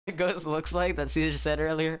ghost looks like that Caesar said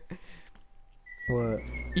earlier? What?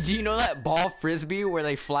 Do you know that ball frisbee where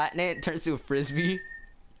they flatten it, it turns to a frisbee?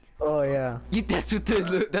 Oh yeah. That's what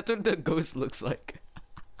the ghost looks like.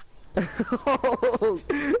 Oh,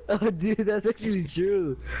 dude, that's actually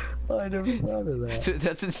true. Oh, I never thought of that.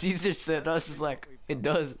 That's what Caesar said. I was just like, it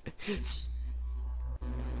does.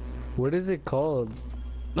 What is it called?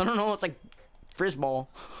 No, it's like frisball.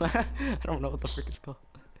 I don't know what the frick it's called.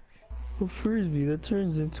 A frisbee that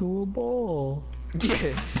turns into a ball.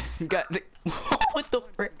 Yeah, you got the, what the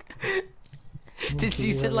frick? Did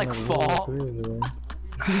Caesar like fall?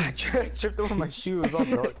 I tripped over my shoe. It was all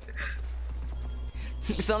dark.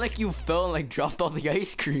 It sounded like you fell and like dropped all the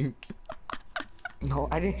ice cream. No,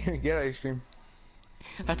 I didn't even get ice cream.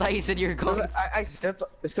 I thought you said you were going. I stepped.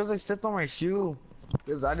 It's because I stepped on my shoe.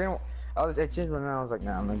 Because I didn't. I changed my mind. I was like,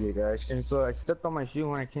 nah, I'm not gonna get ice cream. So I stepped on my shoe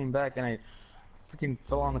when I came back, and I freaking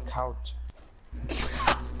fell on the couch.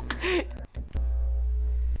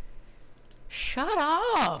 Shut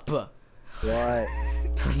up! What?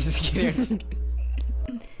 I'm just kidding.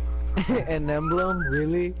 An emblem?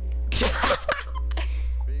 Really?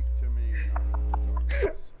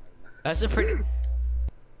 That's a pretty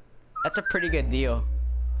good deal.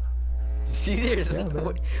 Caesar's, Yeah,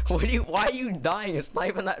 why are you dying? It's not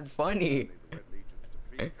even that funny.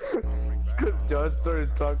 It's because John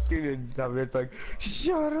started talking and David's like,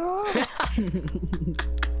 shut up! No,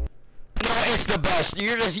 it's the best.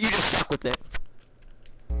 You just suck with it.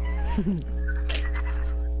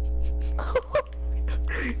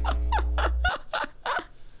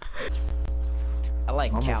 I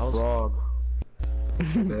like cows. I'm a frog.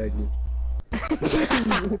 Thank you.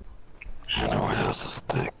 You know what else is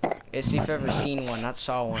thick? It's if you've ever seen one, not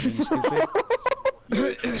saw one. Are you stupid?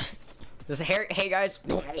 There's a hair. Hey guys.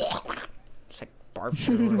 It's like barf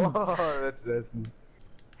shit. Oh, that's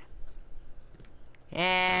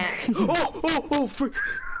Oh, frick.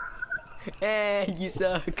 You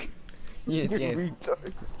suck. Yes.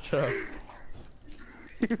 retard. Shut up.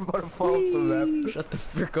 You about to fall off the map. Shut the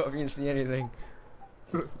frick up. You didn't see anything.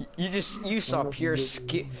 You saw pure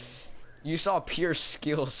skill. You saw pure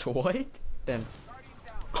skills. What? Then.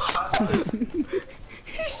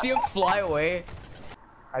 You see him fly away.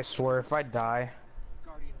 I swear, if I die.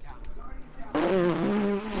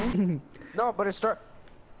 No, but it start.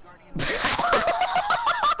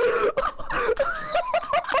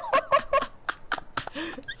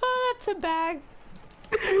 Oh, that's a bag.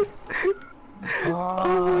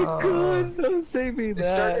 Oh my god, don't say me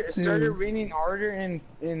that. It started raining harder and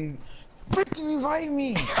freaking revive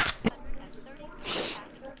me.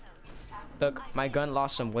 Look, my gun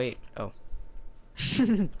lost some weight. Oh.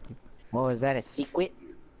 Oh, is that a secret?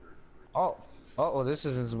 Oh, this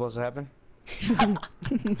isn't supposed to happen.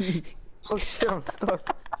 Oh shit, I'm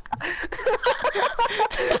stuck.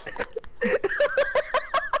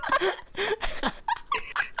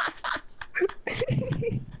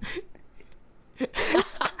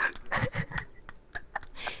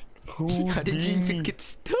 How did you even get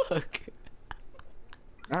stuck?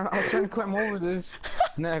 I was trying to climb over this,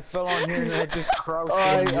 and then I fell on here, and I just crouched.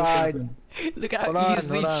 Look how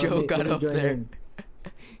easily Joe got up there.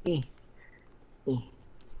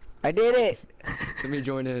 I did it! Let me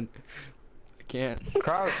join in. I can't.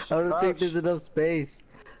 Crouch. I don't think there's enough space.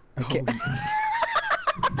 I can't.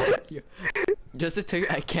 Just to tell you,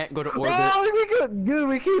 I can't go to orbit. Oh, dude,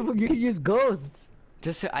 we can use ghosts.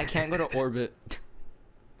 Just to, I can't go to orbit.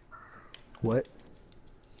 What?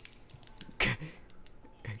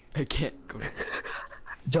 I can't go.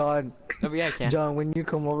 John. Oh yeah, I can. John, when you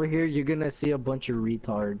come over here, you're gonna see a bunch of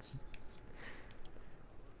retards.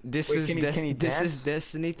 This Wait, is Destiny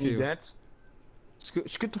 2. Can you dance?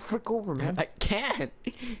 Just get the frick over, man. I can't.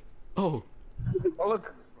 Oh. Oh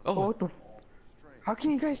look. Oh. What the? How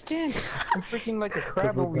can you guys dance? I'm freaking like a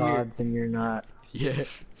crab over here. Gods and you're not. Yeah.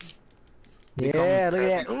 Yeah, look at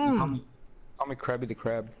that. Call me Krabby the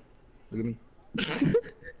Crab. Look at me.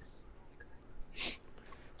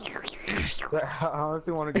 I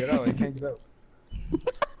honestly want to get out. I can't get out.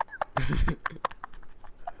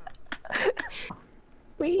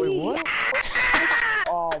 Wait, what?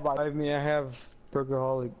 Oh my! I mean, I have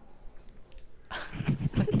Burgerholic.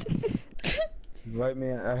 Right,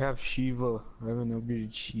 man. I have Shiva. I have an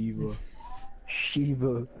upgraded Shiva.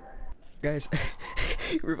 Shiva. Guys,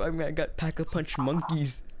 revive me. I got Pack-a-Punch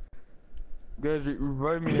monkeys. Guys,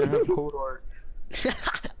 revive me. I have Cold Heart.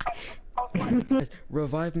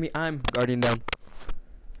 Revive me. I'm guardian down.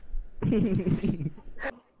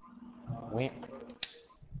 Wait.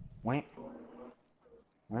 Wait.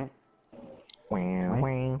 Wait. Wah, wah, wah.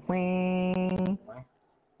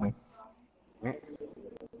 Wait.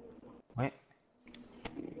 Wait.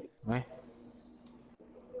 Wait.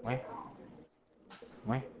 Wait.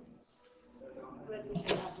 Wait.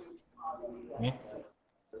 Wait.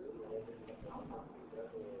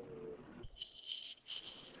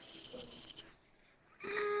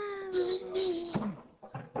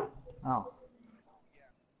 Oh.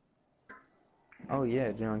 Oh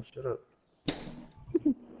yeah, John, shut up.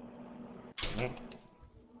 Wait.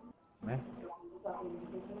 Wait.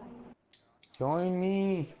 Join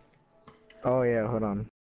me. Oh yeah, hold on.